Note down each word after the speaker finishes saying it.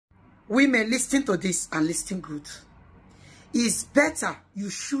Women, listen to this and listen good. It's better you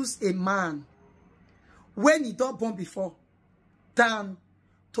choose a man when he don't born before than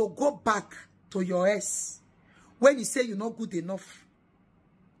to go back to your ex when he say you're not good enough.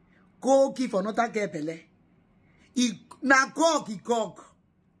 Go give another girl belle. Now Gog.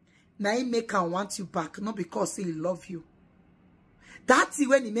 Now he make her want you back, not because he love you. That's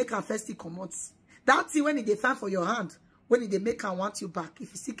when he make her first he come out. That's when he find for your hand. When they make her want you back.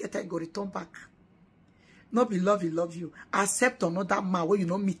 If you see get her, go return back. Not be love, he love you. Accept another man where you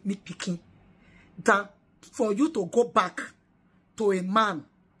know meet picking. Than for you to go back to a man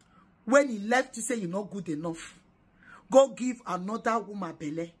when he left to say you're not good enough. Go give another woman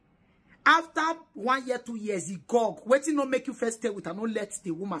belle. After 1 year, 2 years, he Gog. Waiting not make you first stay with her, not let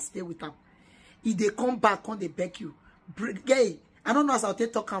the woman stay with her. If they come back, on they beg you. Gay. I don't know as I'll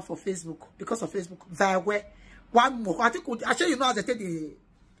take talk for Facebook. Because of Facebook. Very well. One more. I think I show you know as I take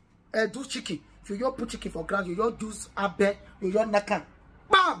the do chicken. If you put chicken for ground, you do abe, you naka.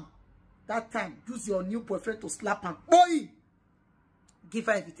 Bam! That time, use your new boyfriend to slap him. Boy! Give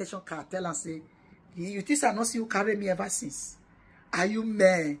her invitation card. Tell her say, you think I not see you carry me ever since? Are you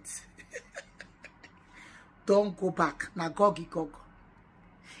mad? Don't go back. Now Gog.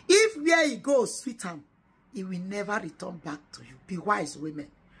 If where he goes, sweet him, he will never return back to you. Be wise, women.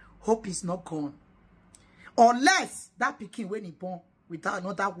 Hope he's not gone. Unless that pikin when he born without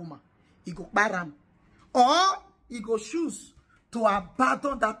another woman, he go baram. Or he go choose to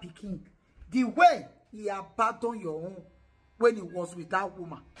abandon that pikin. The way he abandoned your own when he was with that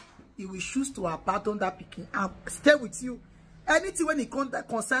woman, he will choose to abandon that pikin and stay with you. Anything when he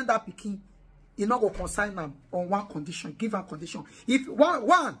concern that pikin, he not go consign them on one condition. Give a condition. If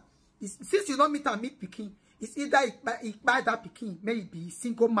one is since you don't meet and meet pikin, it's either he buy that pikin, maybe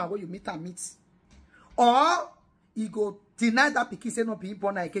single man where you meet and meet, or he go deny that pikin say not being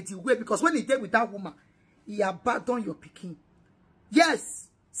born again. The way because when he did with that woman, he abandon your pikin. Yes.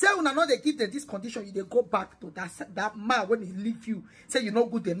 Say when I know they give them this condition, you they go back to that man when he leave you. Say you're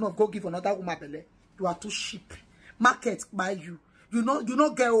not good enough, go give another woman belle. You are too cheap. Market buy you. You not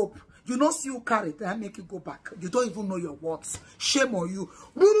get up. You not see you carry it and make you go back. You don't even know your words. Shame on you.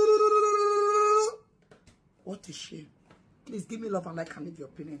 What a shame. Please give me love and like and leave your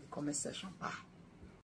opinion in the comment section. Bye.